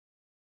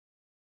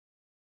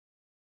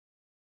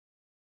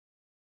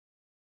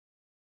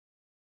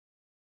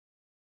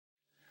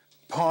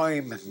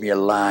Poem me a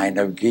line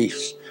of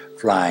geese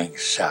flying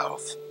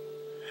south.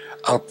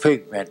 I'll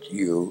pigment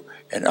you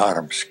in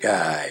autumn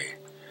sky.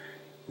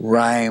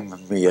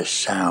 Rhyme me a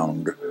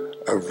sound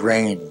of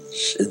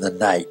rains in the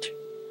night.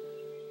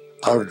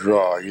 I'll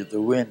draw you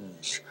the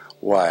wind's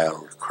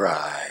wild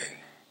cry.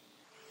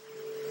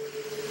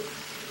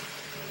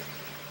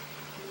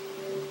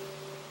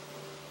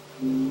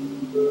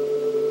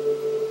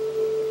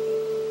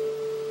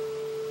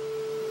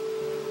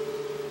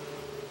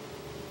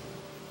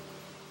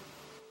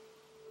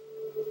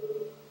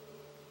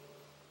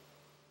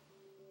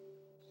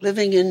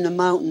 Living in the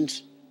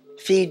mountains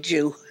feeds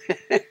you.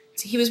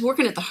 He was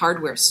working at the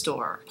hardware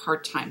store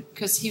part-time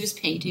because he was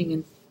painting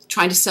and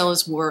trying to sell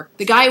his work.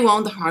 The guy who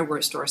owned the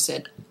hardware store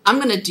said, I'm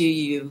going to do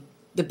you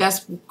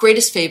the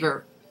greatest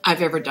favor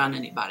I've ever done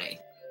anybody.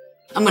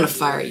 I'm going to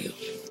fire you.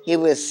 He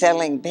was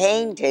selling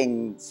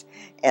paintings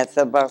at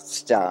the bus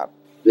stop.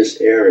 This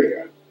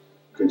area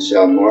could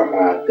sell more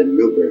art than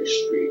Newburgh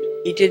Street.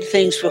 He did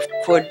things for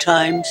Ford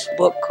Times, a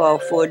book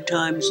called Ford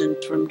Times, and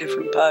from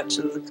different parts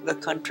of the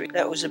country.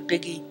 That was a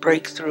biggie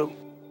breakthrough.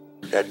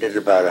 I did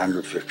about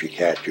 150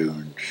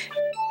 cartoons.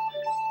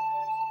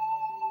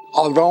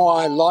 Although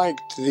I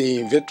liked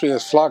the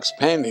Vitreous Flux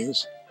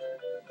paintings,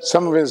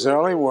 some of his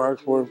early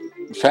works were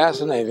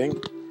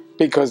fascinating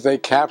because they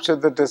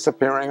captured the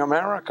disappearing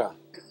America.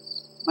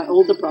 My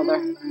older brother,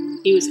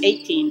 he was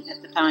 18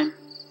 at the time.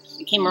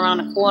 He came around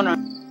a corner,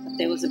 but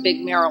there was a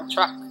big Merrill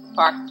truck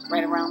parked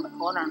right around the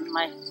corner, and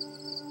my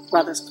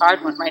brother's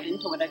card went right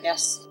into it, I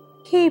guess.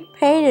 He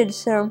painted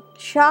some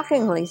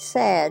shockingly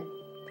sad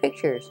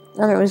pictures,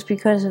 and it was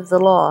because of the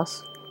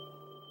loss.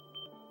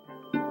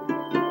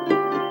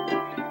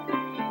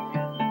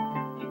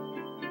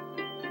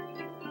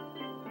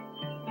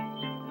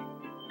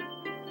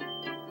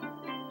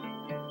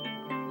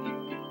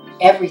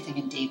 Everything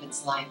in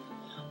David's life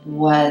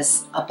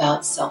was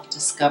about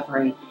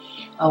self-discovery.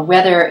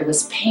 Whether it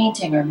was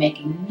painting or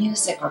making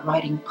music or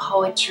writing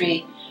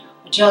poetry,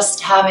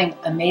 just having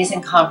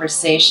amazing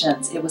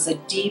conversations. It was a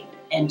deep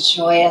and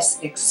joyous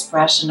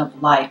expression of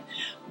life,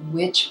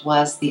 which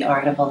was the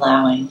art of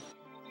allowing.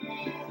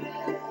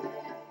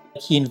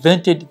 He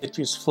invented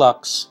Vitreous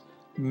Flux,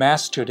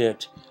 mastered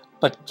it,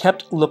 but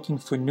kept looking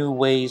for new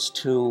ways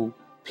to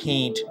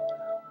paint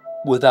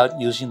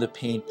without using the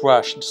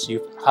paintbrush to see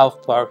how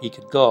far he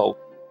could go.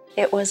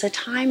 It was a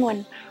time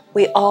when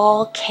we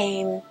all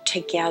came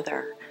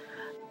together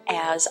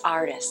as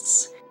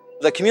artists.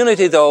 The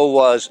community, though,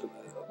 was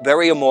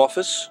very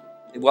amorphous.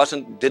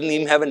 It didn't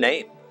even have a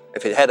name.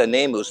 If it had a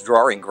name, it was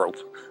drawing group.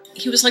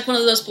 He was like one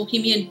of those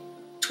bohemian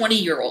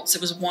 20-year-olds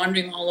that was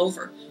wandering all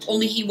over,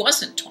 only he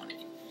wasn't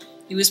 20.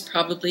 He was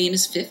probably in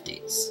his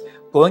 50s.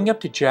 Going up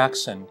to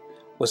Jackson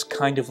was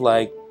kind of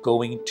like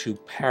going to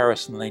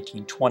Paris in the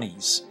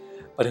 1920s,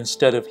 but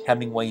instead of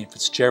Hemingway and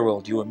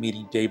Fitzgerald, you were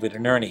meeting David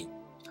and Ernie.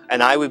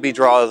 And I would be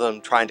drawing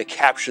them, trying to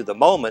capture the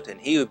moment, and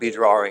he would be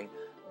drawing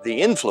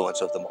the influence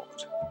of the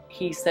moment.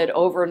 He said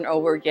over and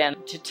over again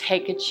to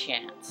take a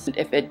chance.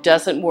 If it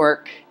doesn't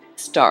work,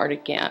 start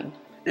again.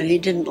 And he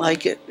didn't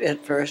like it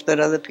at first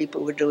that other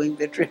people were doing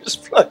Vitreous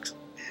Flux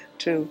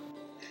too.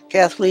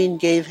 Kathleen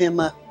gave him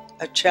a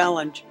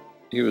challenge.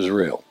 He was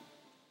real.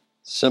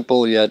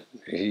 Simple, yet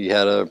he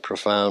had a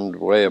profound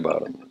way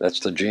about him. That's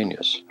the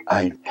genius.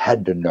 I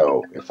had to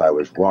know if I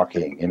was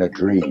walking in a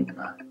dream.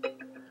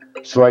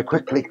 So I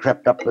quickly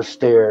crept up the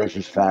stairs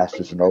as fast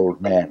as an old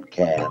man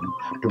can,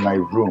 to my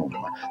room,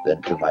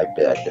 then to my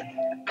bed,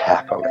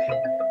 happily.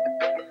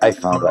 I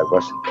found I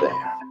wasn't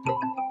there.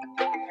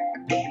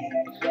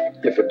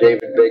 If a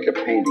David Baker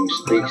painting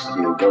speaks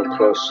to you, go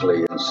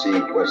closely and see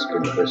what's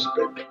been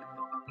whispered.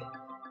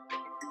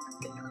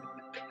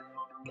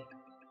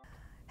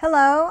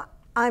 Hello,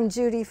 I'm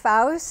Judy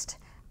Faust,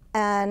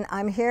 and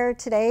I'm here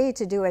today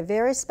to do a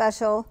very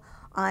special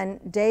on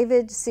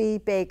David C.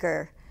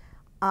 Baker.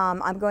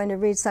 I'm going to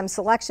read some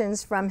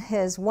selections from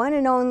his one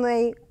and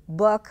only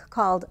book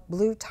called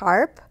Blue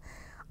Tarp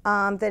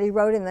that he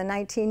wrote in the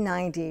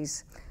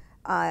 1990s.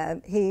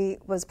 He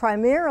was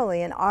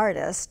primarily an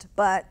artist,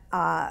 but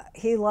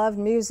he loved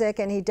music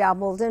and he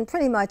dabbled in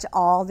pretty much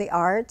all the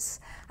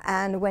arts.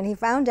 And when he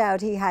found out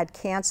he had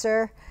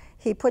cancer,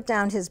 he put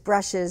down his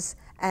brushes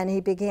and he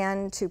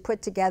began to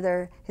put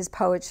together his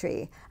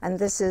poetry. And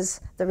this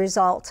is the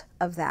result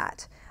of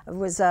that. It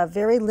was a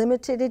very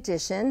limited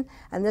edition,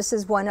 and this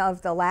is one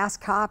of the last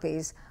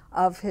copies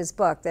of his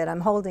book that I'm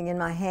holding in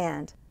my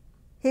hand.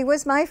 He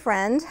was my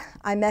friend.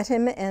 I met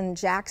him in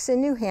Jackson,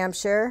 New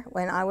Hampshire,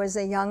 when I was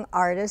a young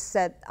artist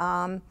that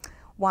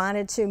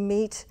wanted to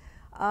meet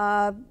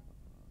a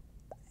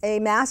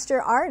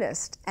master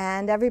artist,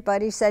 and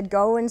everybody said,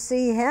 go and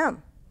see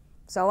him.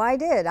 So I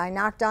did. I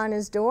knocked on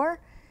his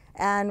door,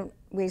 and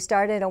we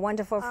started a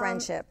wonderful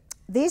friendship.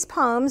 These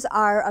poems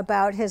are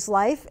about his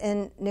life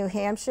in New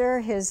Hampshire,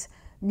 his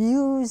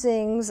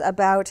musings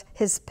about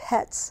his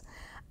pets,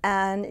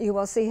 and you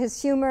will see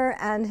his humor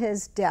and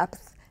his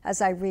depth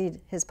as I read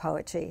his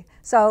poetry.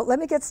 So let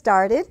me get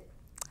started.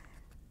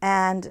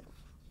 And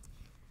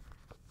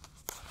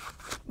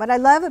what I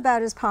love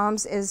about his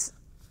poems is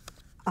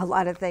a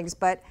lot of things,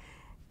 but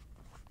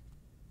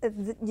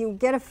you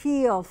get a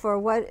feel for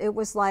what it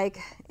was like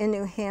in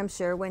New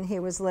Hampshire when he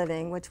was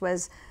living, which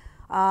was,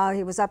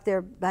 he was up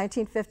there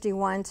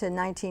 1951 to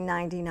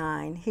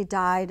 1999. He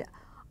died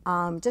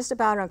just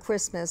about on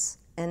Christmas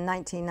in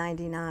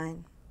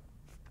 1999.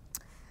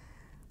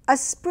 A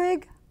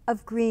sprig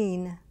of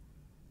green.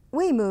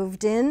 We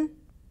moved in,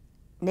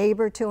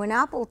 neighbor to an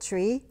apple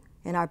tree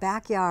in our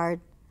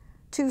backyard,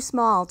 too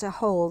small to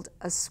hold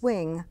a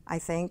swing, I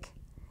think.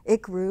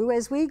 It grew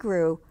as we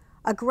grew,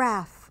 a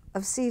graph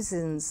of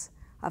seasons,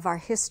 of our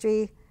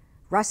history,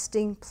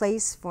 rusting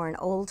place for an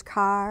old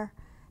car,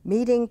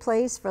 meeting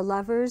place for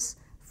lovers,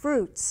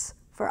 fruits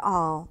for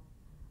all.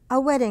 A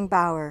wedding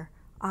bower,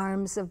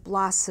 arms of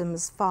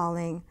blossoms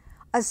falling,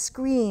 a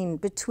screen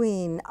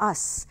between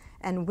us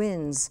and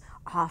winds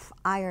off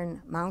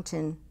Iron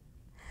Mountain.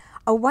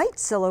 A white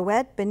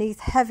silhouette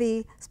beneath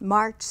heavy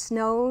March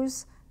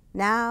snows.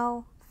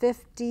 Now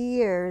 50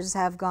 years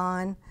have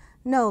gone,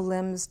 no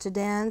limbs to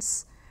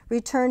dance.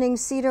 Returning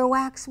cedar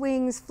wax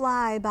wings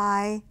fly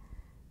by.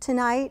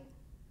 Tonight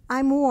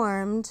I'm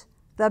warmed.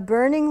 The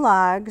burning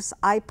logs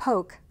I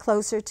poke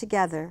closer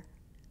together.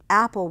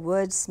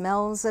 Applewood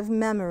smells of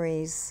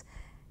memories.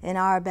 In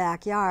our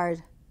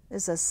backyard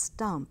is a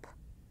stump.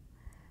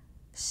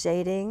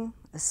 Shading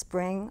a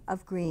spring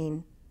of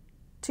green.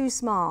 Too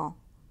small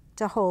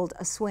to hold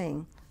a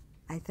swing,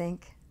 I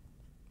think.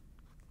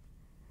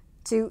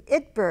 To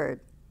it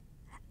bird.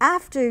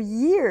 After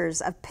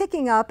years of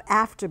picking up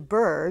after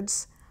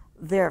birds,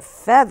 their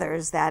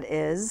feathers, that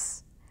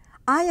is,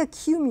 I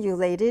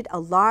accumulated a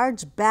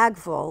large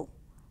bagful,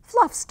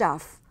 fluff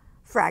stuff,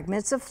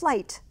 fragments of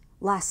flight,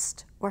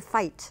 lust, or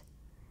fight.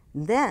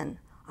 Then,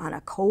 on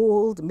a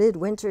cold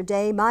midwinter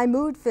day, my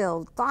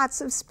mood-filled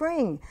thoughts of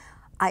spring,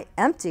 I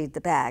emptied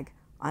the bag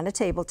on a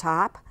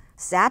tabletop,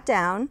 sat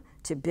down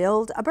to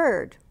build a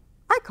bird.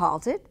 I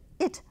called it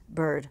It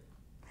Bird.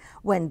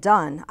 When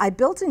done, I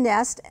built a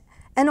nest,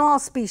 an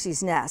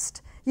all-species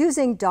nest,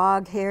 using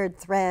dog-haired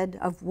thread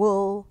of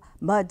wool,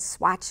 mud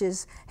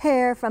swatches,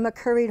 hair from a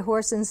curried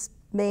horse's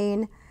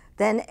mane,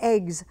 then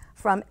eggs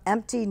from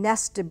empty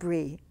nest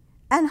debris,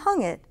 and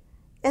hung it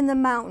in the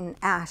mountain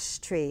ash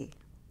tree.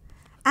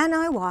 And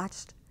I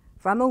watched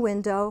from a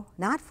window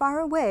not far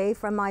away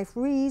from my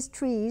freeze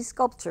tree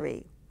sculpture.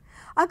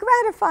 A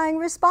gratifying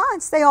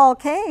response, they all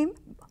came.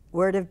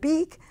 Word of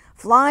beak,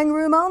 flying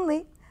room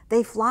only.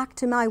 They flocked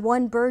to my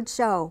one bird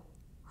show.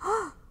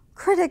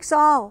 Critics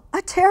all,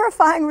 a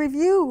terrifying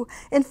review.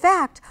 In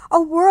fact,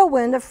 a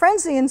whirlwind of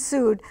frenzy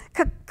ensued.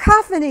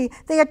 Cacophony,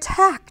 they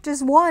attacked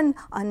as one,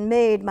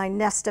 unmade my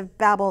nest of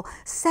babble,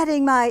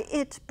 setting my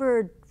it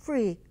bird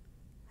free.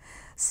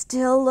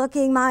 Still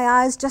looking my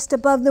eyes just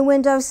above the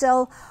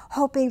windowsill,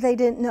 hoping they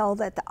didn't know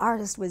that the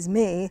artist was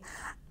me,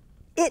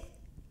 it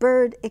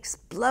bird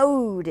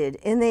exploded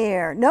in the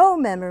air. No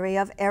memory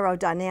of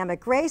aerodynamic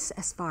grace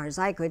as far as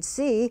I could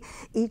see.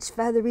 Each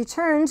feather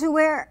returned to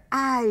where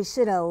I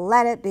should have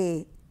let it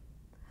be.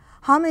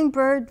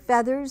 Hummingbird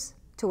feathers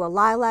to a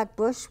lilac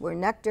bush where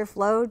nectar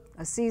flowed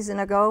a season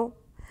ago.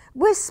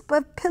 Wisp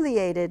of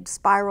pileated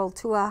spiraled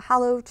to a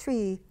hollow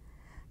tree.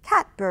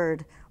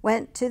 Catbird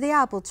went to the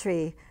apple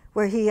tree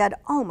where he had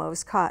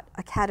almost caught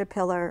a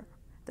caterpillar.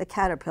 The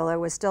caterpillar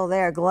was still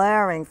there,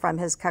 glaring from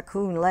his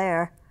cocoon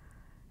lair.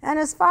 And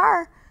as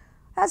far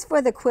as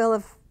for the quill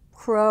of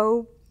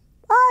crow,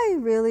 I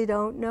really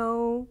don't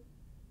know.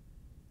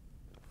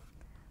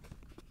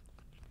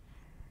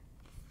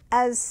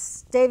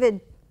 As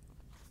David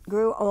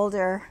grew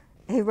older,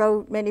 he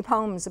wrote many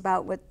poems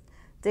about what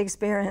the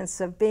experience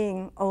of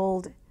being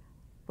old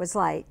was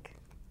like.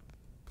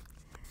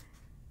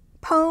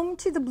 Poem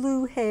to the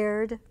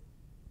blue-haired.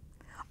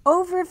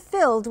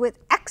 Overfilled with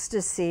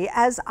ecstasy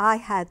as I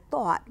had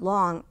thought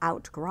long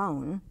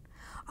outgrown,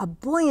 a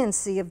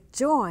buoyancy of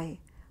joy.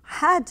 I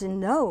had to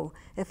know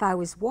if I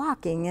was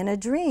walking in a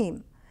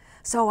dream.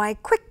 So I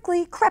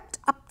quickly crept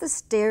up the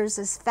stairs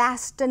as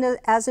fast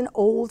as an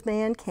old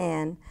man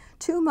can,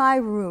 to my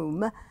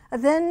room,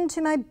 then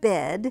to my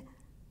bed.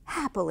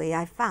 Happily,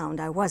 I found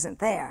I wasn't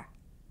there.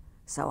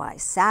 So I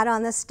sat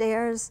on the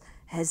stairs,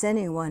 as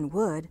anyone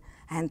would,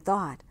 and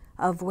thought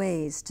of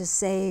ways to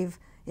save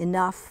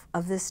enough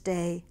of this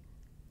day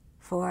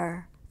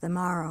for the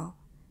morrow,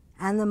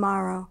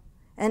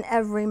 and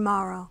every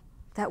morrow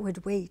that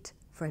would wait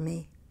for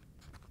me.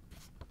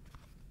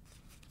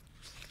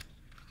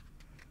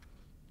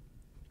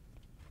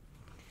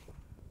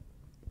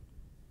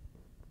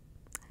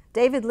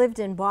 David lived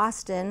in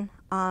Boston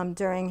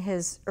during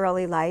his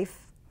early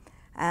life,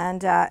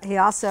 and he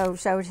also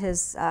showed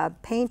his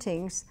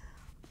paintings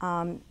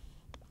on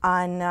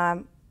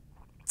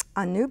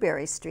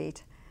Newbury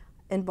Street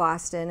in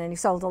Boston, and he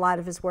sold a lot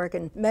of his work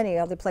in many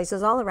other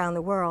places all around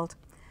the world.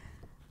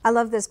 I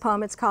love this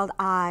poem. It's called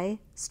I,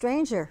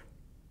 Stranger.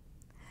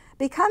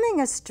 Becoming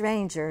a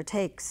stranger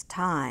takes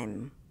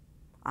time.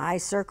 I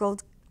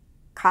circled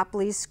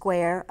Copley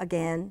Square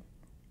again,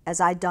 as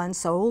I'd done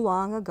so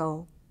long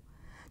ago.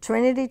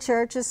 Trinity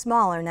Church is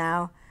smaller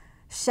now,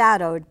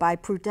 shadowed by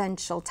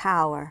Prudential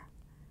Tower.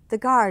 The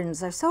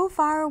gardens are so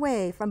far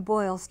away from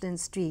Boylston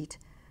Street,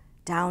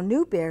 down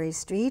Newberry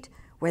Street,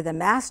 where the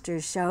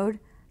masters showed.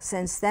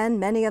 Since then,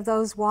 many of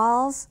those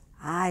walls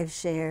I've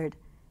shared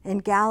in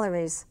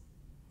galleries,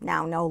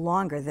 now no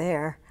longer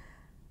there.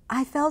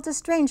 I felt a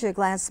stranger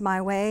glance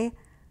my way.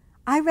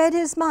 I read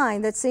his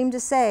mind that seemed to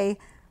say,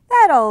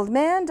 that old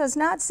man does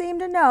not seem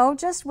to know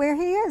just where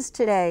he is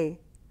today.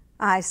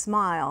 I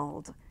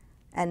smiled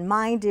and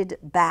minded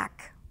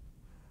back.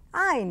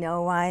 I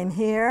know I'm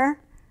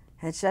here.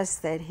 It's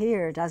just that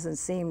here doesn't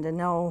seem to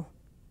know.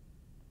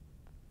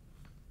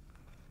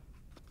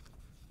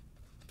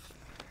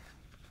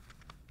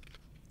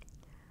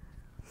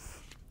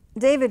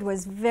 David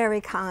was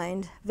very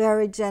kind,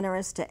 very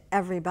generous to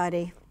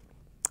everybody.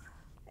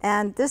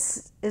 And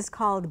this is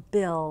called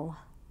Bill.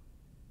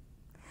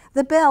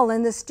 The bell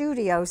in the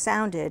studio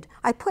sounded.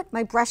 I put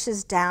my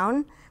brushes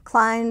down,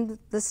 climbed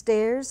the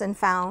stairs, and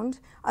found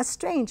a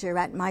stranger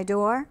at my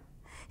door.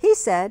 He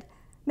said,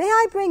 "May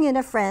I bring in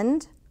a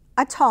friend?"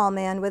 A tall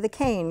man with a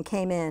cane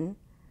came in,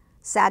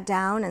 sat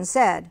down, and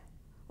said,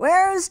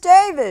 "Where's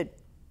David?"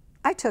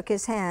 I took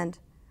his hand.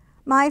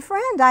 My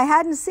friend I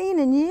hadn't seen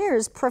in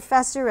years,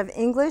 professor of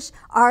English,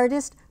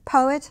 artist,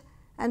 poet,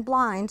 and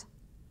blind.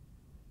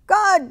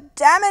 "God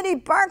damn it," he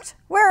barked,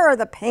 "where are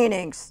the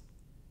paintings?"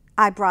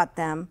 I brought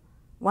them,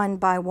 one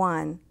by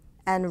one,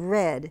 and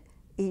read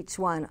each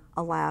one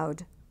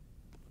aloud.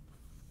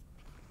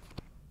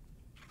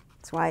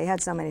 That's why he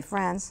had so many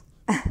friends.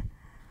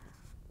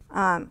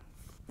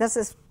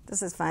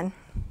 This is fun.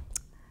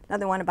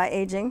 Another one about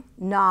aging.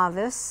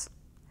 Novice.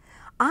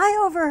 I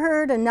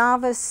overheard a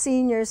novice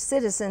senior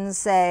citizen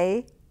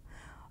say,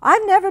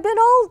 "I've never been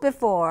old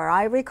before.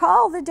 I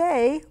recall the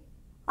day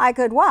I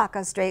could walk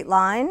a straight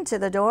line to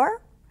the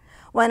door,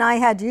 when I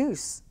had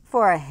use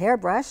for a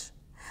hairbrush,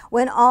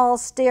 when all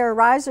stair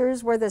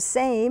risers were the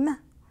same,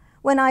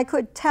 when I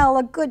could tell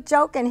a good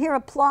joke and hear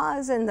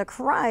applause and the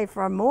cry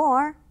for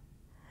more.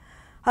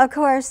 Of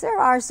course, there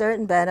are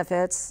certain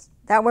benefits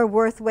that were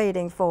worth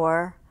waiting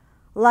for,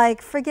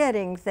 like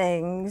forgetting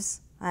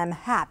things I'm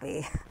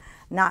happy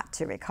not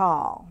to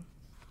recall."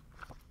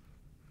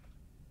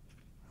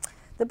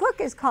 The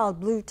book is called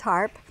Blue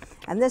Tarp,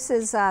 and this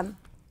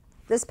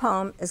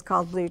poem is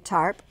called Blue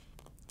Tarp.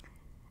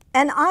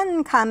 An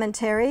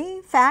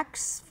uncommentary,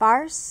 facts,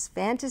 farce,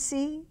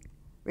 fantasy,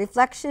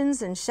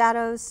 reflections and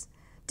shadows,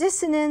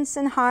 dissonance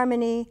and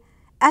harmony,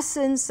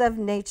 essence of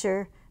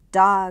nature,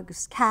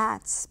 dogs,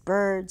 cats,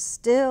 birds,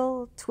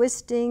 still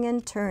twisting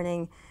and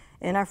turning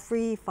in a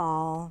free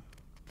fall.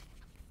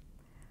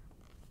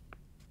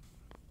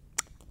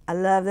 I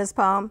love this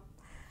poem.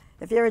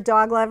 If you're a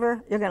dog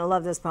lover, you're going to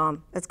love this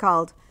poem. It's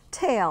called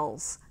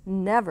Tails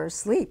Never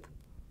Sleep.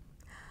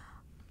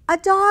 A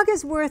dog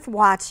is worth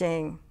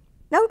watching.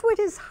 Note what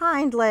his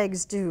hind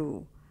legs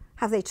do,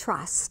 how they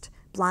trust,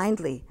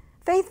 blindly,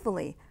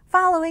 faithfully,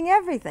 following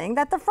everything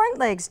that the front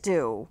legs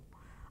do.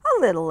 A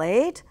little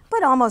late,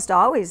 but almost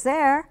always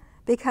there,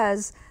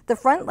 because the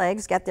front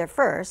legs get there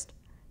first.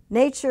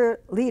 Nature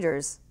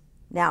leaders.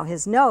 Now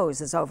his nose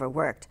is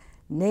overworked.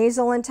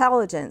 Nasal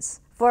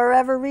intelligence,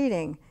 forever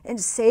reading,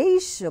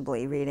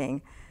 insatiably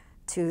reading,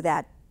 to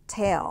that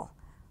tail,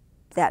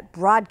 that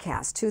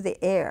broadcast to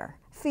the air,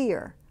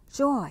 fear,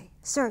 joy,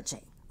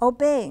 searching,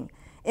 obeying,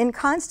 in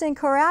constant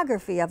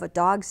choreography of a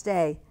dog's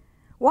day.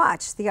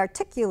 Watch the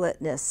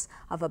articulateness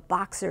of a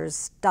boxer's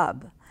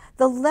stub,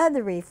 the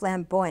leathery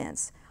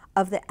flamboyance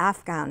of the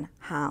Afghan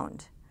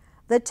hound.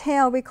 The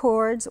tail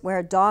records where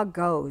a dog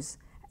goes,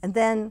 and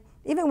then,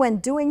 even when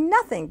doing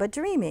nothing but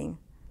dreaming,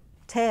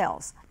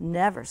 tails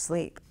never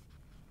sleep.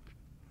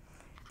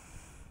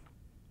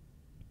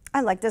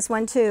 I like this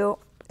one too.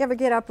 You ever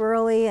get up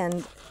early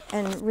and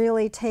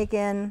really take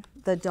in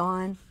the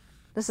dawn?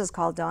 This is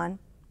called Dawn.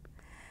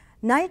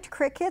 Night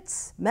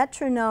crickets,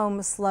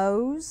 metronome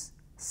slows,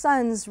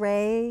 sun's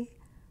ray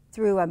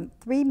through a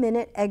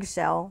 3-minute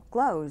eggshell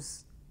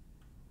glows.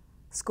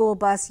 School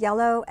bus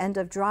yellow, end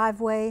of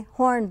driveway,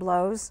 horn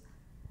blows,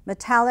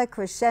 metallic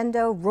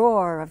crescendo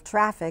roar of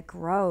traffic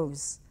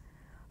rose.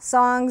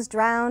 Songs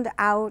drowned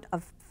out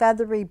of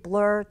feathery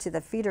blur to the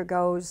feeder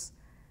goes.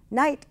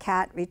 Night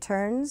cat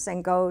returns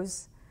and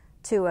goes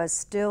to a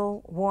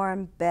still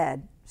warm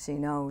bed she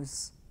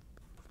knows.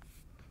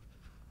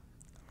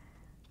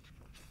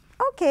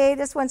 Okay,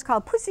 this one's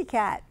called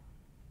Pussycat.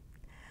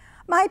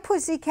 My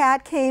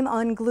pussycat came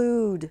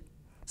unglued.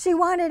 She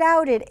wanted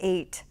out at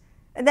 8.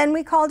 And then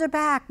we called her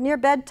back near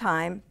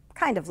bedtime,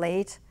 kind of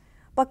late,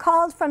 but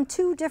called from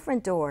 2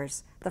 different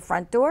doors, the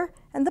front door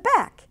and the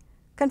back.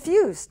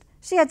 Confused,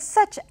 she had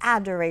such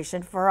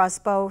adoration for us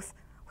both.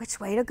 Which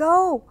way to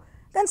go?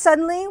 Then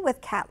suddenly,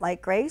 with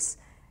cat-like grace,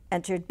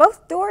 entered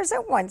both doors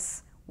at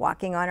once,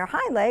 walking on her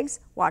hind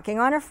legs, walking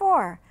on her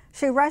fore.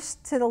 She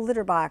rushed to the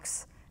litter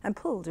box and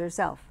pulled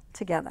herself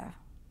together.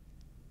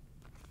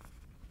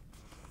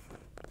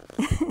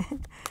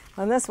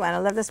 On this one, I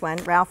love this one,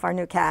 Ralph, our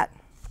new cat.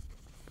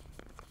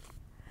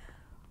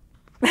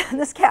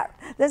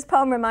 This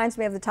poem reminds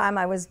me of the time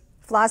I was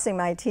flossing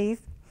my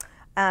teeth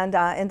and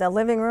in the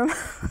living room,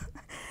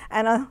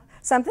 and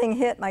Something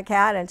hit my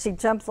cat, and she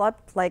jumped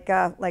up like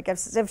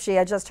as if she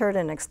had just heard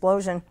an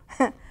explosion.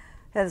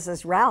 This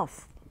is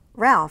Ralph.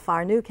 Ralph,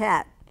 our new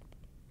cat.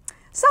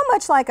 So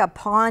much like a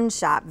pawn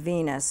shop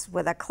Venus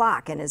with a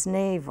clock in his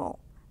navel.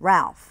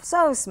 Ralph,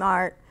 so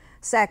smart,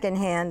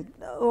 second-hand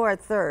or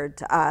third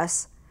to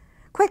us.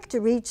 Quick to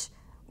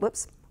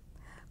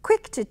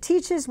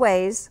teach his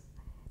ways,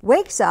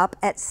 wakes up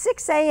at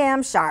 6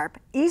 a.m. sharp,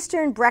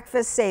 Eastern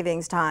breakfast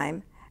savings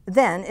time,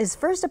 then is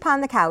first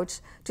upon the couch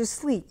to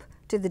sleep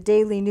to the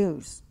daily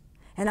news.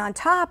 And on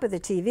top of the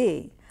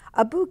TV,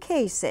 a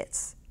bouquet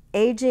sits,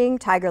 aging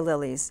tiger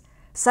lilies,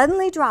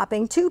 suddenly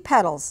dropping 2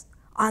 petals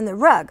on the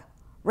rug.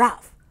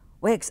 Ralph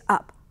wakes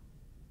up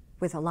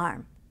with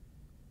alarm.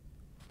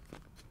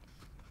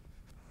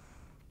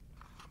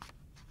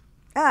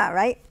 All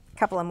right, a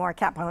couple of more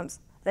cat poems.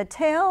 The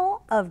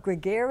Tale of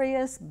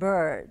Gregarious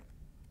Bird.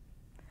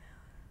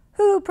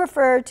 Who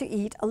preferred to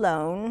eat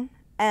alone,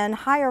 and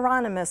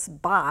Hieronymus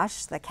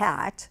Bosch, the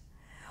cat,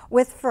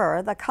 with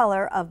fur the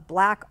color of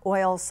black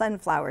oil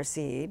sunflower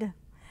seed.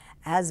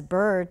 As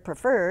bird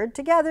preferred,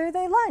 together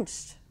they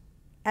lunched,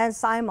 and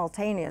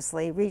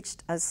simultaneously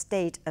reached a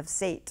state of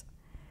sate.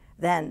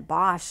 Then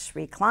Bosch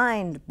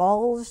reclined,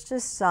 bulged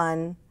his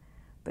sun,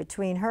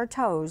 between her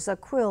toes a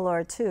quill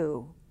or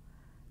two.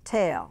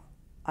 Tale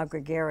of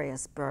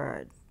Gregarious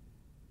Bird.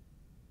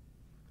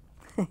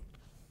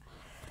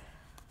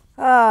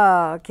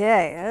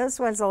 Okay, this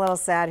one's a little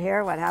sad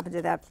here. What happened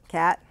to that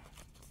cat?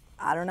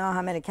 I don't know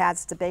how many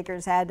cats the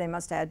bakers had. They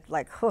must have had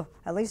like,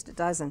 at least a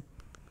dozen.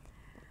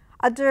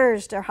 A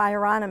dirge to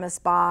Hieronymus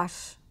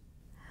Bosch.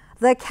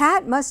 The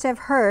cat must have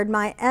heard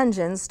my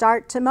engine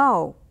start to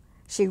mow.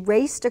 She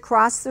raced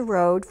across the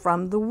road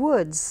from the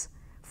woods.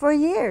 For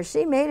years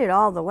she made it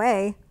all the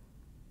way,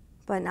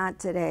 but not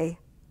today.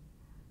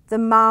 The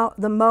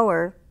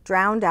mower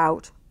drowned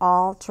out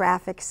all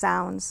traffic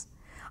sounds.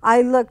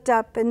 I looked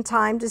up in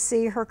time to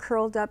see her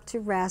curled up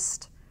to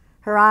rest,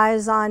 her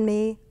eyes on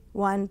me,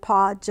 one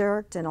paw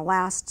jerked in a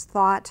last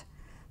thought.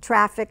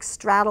 Traffic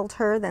straddled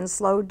her, then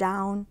slowed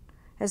down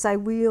as I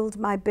wheeled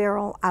my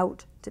barrel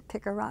out to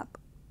pick her up.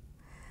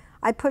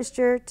 I pushed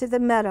her to the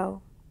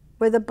meadow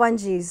where the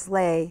bungees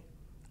lay,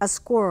 a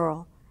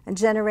squirrel and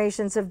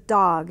generations of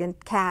dog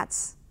and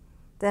cats.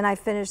 Then I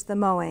finished the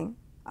mowing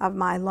of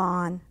my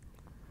lawn,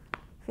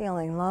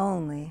 feeling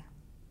lonely.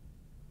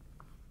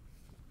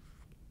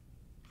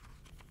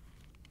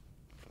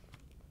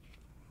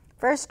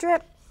 First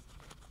strip.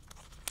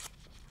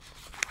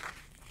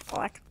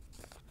 What?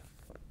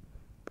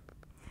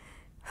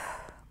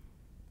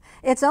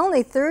 It's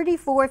only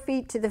 34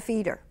 feet to the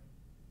feeder.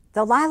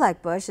 The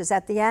lilac bush is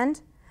at the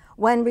end.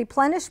 When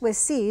replenished with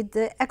seed,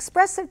 the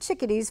expressive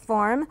chickadees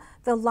form,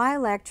 the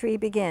lilac tree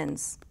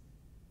begins.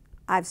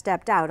 I've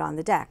stepped out on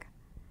the deck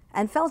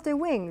and felt their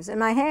wings in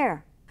my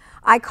hair.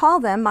 I call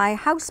them my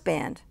house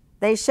band.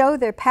 They show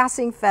their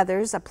passing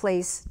feathers a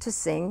place to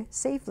sing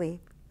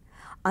safely.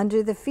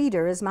 Under the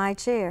feeder is my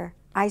chair.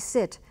 I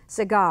sit,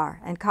 cigar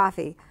and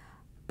coffee,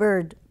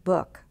 bird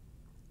book.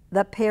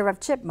 The pair of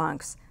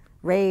chipmunks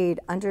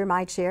raid under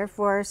my chair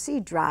for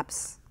seed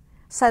drops.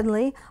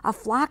 Suddenly, a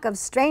flock of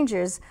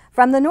strangers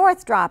from the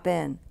north drop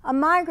in, a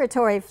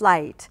migratory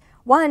flight.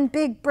 One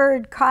big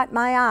bird caught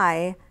my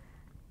eye,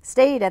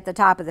 stayed at the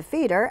top of the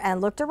feeder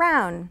and looked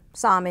around,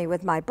 saw me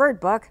with my bird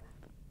book,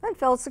 and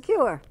felt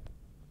secure.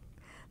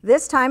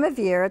 This time of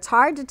year, it's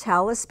hard to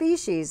tell a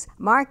species,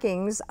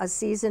 markings a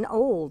season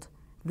old.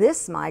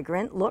 This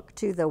migrant looked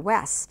to the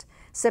west.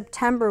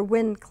 September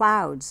wind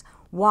clouds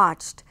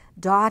watched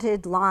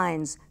dotted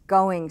lines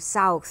going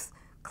south,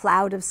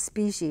 cloud of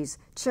species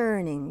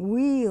churning,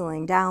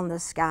 wheeling down the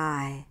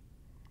sky.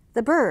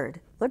 The bird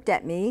looked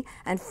at me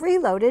and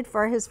freeloaded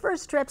for his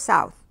first trip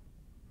south.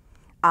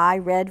 I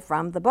read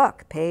from the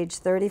book, page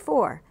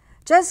 34.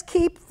 Just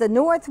keep the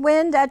north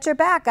wind at your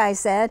back, I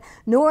said.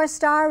 North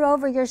Star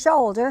over your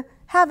shoulder.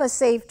 Have a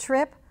safe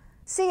trip.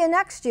 See you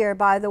next year,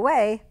 by the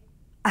way.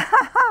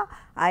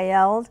 I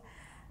yelled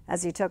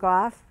as he took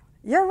off.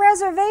 Your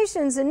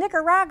reservations in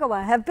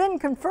Nicaragua have been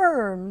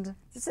confirmed.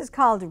 This is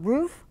called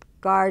Roof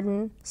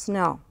Garden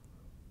Snow.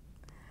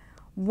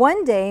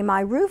 One day my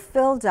roof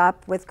filled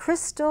up with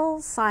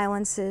crystal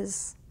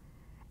silences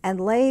and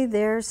lay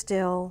there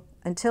still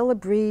until a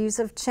breeze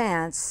of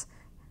chance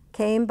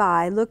came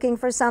by looking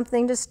for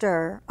something to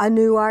stir, a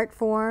new art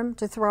form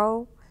to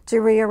throw, to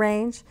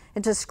rearrange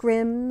into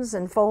scrims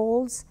and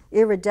folds,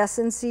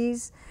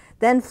 iridescencies,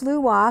 then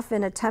flew off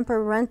in a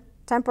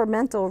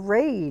temperamental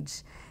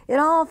rage. It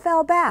all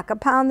fell back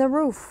upon the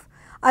roof,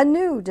 a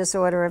new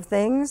disorder of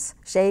things,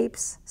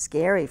 shapes,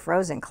 scary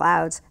frozen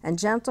clouds, and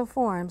gentle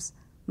forms.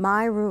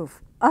 My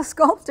roof, a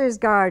sculptor's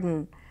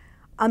garden,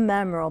 a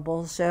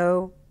memorable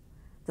show.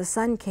 The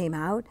sun came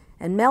out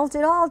and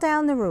melted all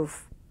down the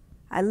roof.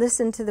 I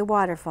listened to the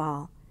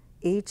waterfall,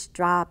 each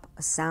drop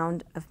a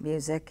sound of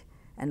music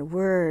and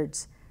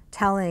words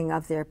telling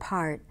of their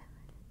part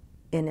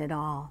in it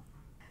all.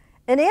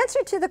 In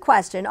answer to the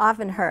question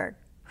often heard,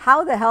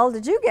 how the hell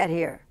did you get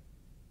here?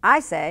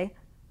 I say,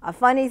 a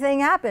funny thing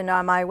happened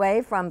on my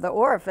way from the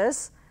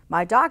orifice.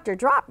 My doctor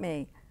dropped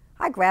me.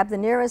 I grabbed the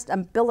nearest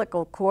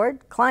umbilical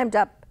cord, climbed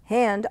up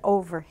hand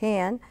over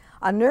hand.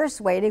 A nurse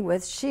waiting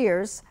with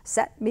shears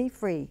set me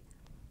free.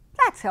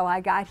 That's how I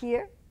got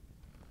here.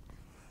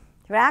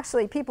 But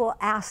actually, people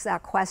ask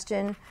that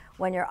question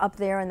when you're up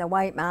there in the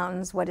White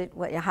Mountains,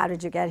 how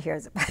did you get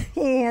here?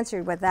 He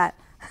answered with that.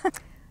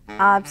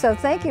 So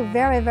thank you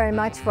very, very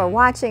much for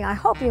watching. I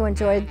hope you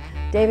enjoyed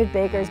David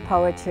Baker's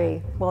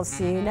poetry. We'll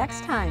see you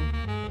next time.